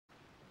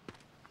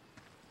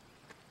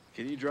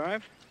Can you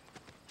drive?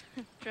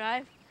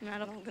 Drive?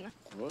 Not old enough.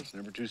 Well, it's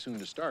never too soon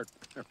to start.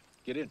 Here,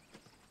 get in.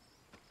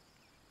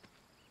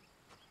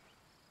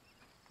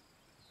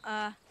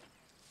 I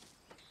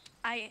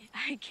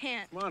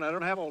can't. Come on, I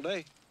don't have all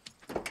day.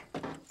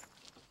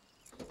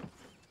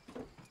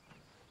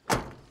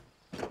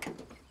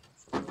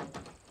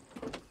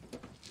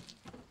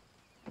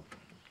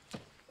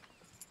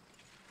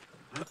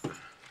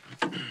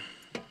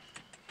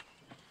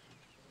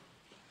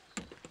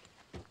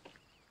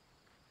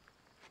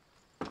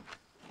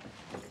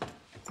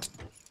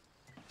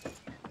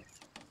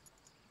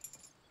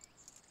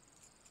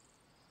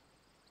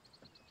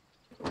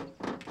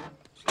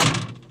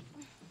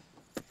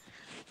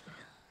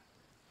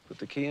 Put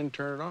the key in,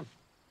 turn it on.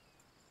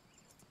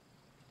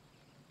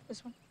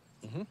 This one?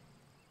 Mm-hmm.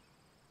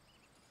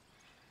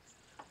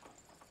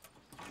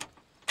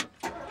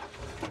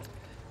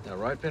 Now,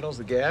 right pedal's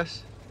the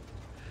gas,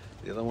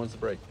 the other one's the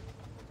brake.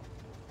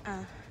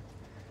 I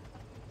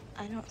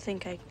don't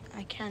think I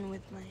can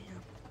with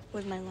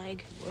my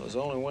leg. Well, there's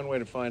only one way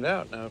to find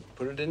out. Now,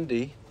 put it in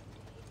D.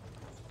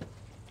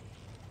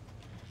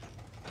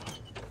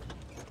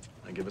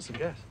 Now, give it some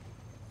gas.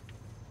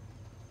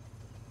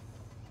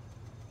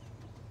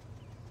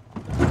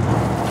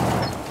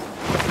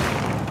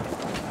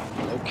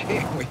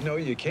 Okay, we know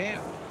you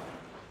can.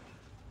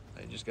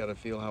 You just gotta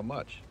feel how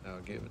much. Now,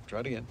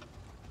 try it again.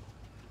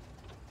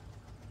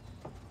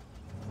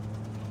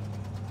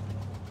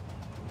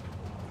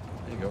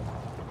 There you go.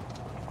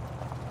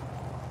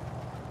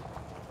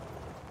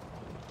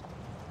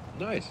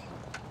 Nice.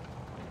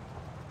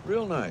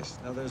 Real nice.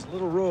 Now, there's a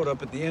little road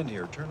up at the end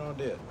here. Turn on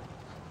it.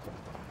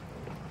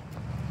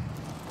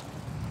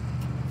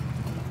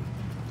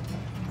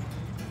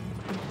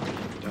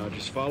 Now,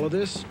 just follow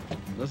this.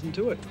 Listen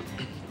to it.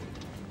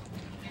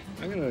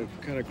 I'm gonna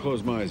kind of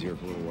close my eyes here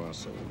for a little while,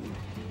 so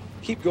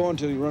keep going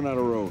till you run out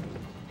of road.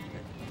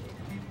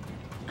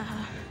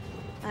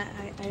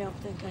 I don't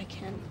think I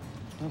can.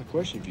 Not a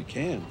question if you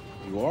can.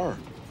 You are.